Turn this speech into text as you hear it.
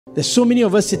There's so many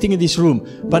of us sitting in this room,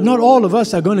 but not all of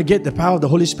us are going to get the power of the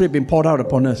Holy Spirit being poured out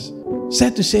upon us.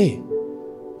 Sad to say.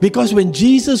 Because when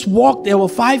Jesus walked, there were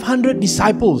 500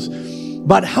 disciples.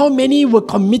 But how many were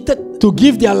committed to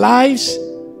give their lives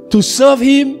to serve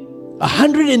Him?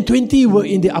 120 were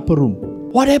in the upper room.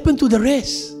 What happened to the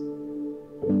rest?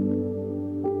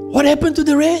 What happened to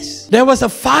the rest? There was a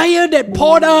fire that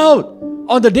poured out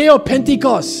on the day of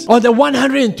Pentecost, on the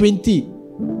 120.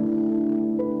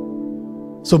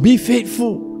 So be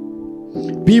faithful,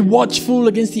 be watchful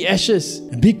against the ashes,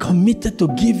 and be committed to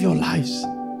give your lives.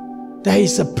 There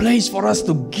is a place for us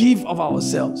to give of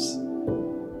ourselves.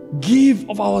 Give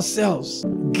of ourselves.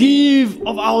 Give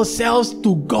of ourselves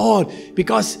to God,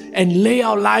 and lay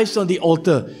our lives on the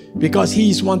altar, because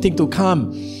He is wanting to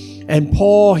come and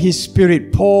pour His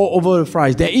Spirit, pour over the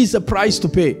price. There is a price to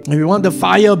pay. If you want the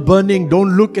fire burning,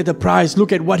 don't look at the price.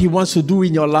 Look at what He wants to do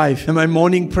in your life. And my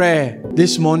morning prayer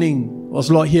this morning was,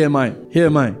 Lord, here am I. Here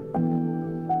am I.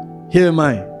 Here am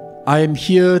I. I am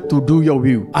here to do your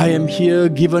will. I am here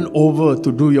given over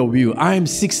to do your will. I am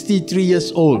 63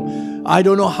 years old. I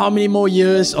don't know how many more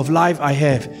years of life I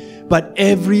have. But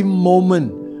every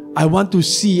moment I want to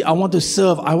see, I want to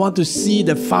serve, I want to see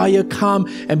the fire come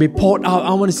and be poured out.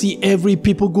 I want to see every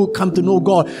people group come to know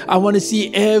God. I want to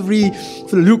see every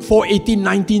Luke 4, 18,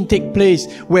 19 take place,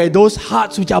 where those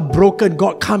hearts which are broken,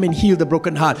 God come and heal the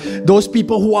broken heart. Those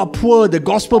people who are poor, the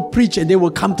gospel preach and they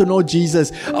will come to know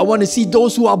Jesus. I want to see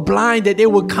those who are blind, that they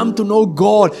will come to know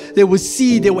God. They will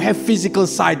see, they will have physical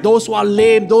sight. Those who are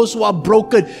lame, those who are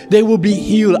broken, they will be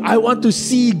healed. I want to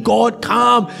see God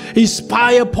come, His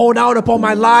fire poured out upon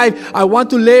my life. I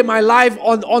want to lay my life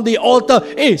on the altar.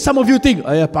 Hey, some of you think,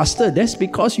 oh yeah, Pastor, that's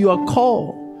because you are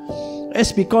called.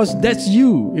 That's because that's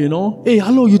you, you know. Hey,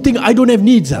 hello, you think I don't have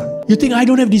needs? You think I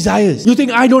don't have desires? You think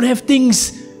I don't have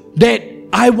things that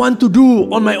I want to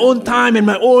do on my own time and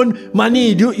my own money?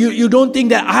 You don't think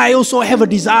that I also have a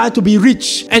desire to be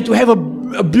rich and to have a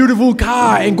beautiful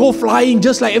car and go flying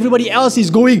just like everybody else is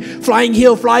going, flying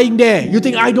here, flying there? You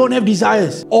think I don't have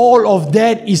desires? All of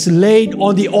that is laid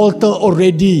on the altar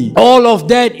already. All of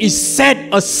that is set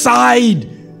aside.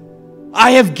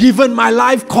 I have given my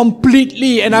life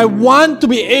completely and I want to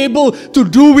be able to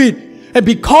do it. And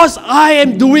because I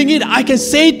am doing it, I can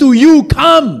say to you,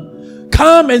 come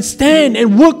and stand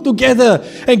and work together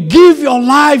and give your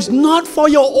lives, not for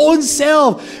your own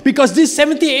self, because this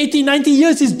 70, 80, 90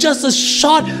 years is just a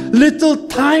short little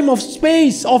time of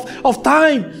space, of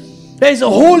time. There is a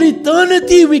whole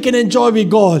eternity we can enjoy with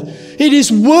God. It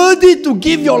is worthy to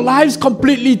give your lives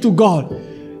completely to God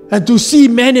and to see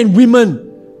men and women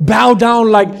bow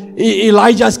down like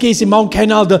Elijah's case in Mount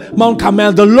Carmel.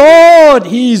 The Lord,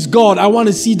 He is God. I want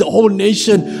to see the whole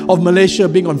nation of Malaysia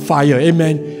being on fire.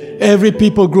 Amen. Every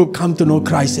people group come to know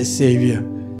Christ as Savior.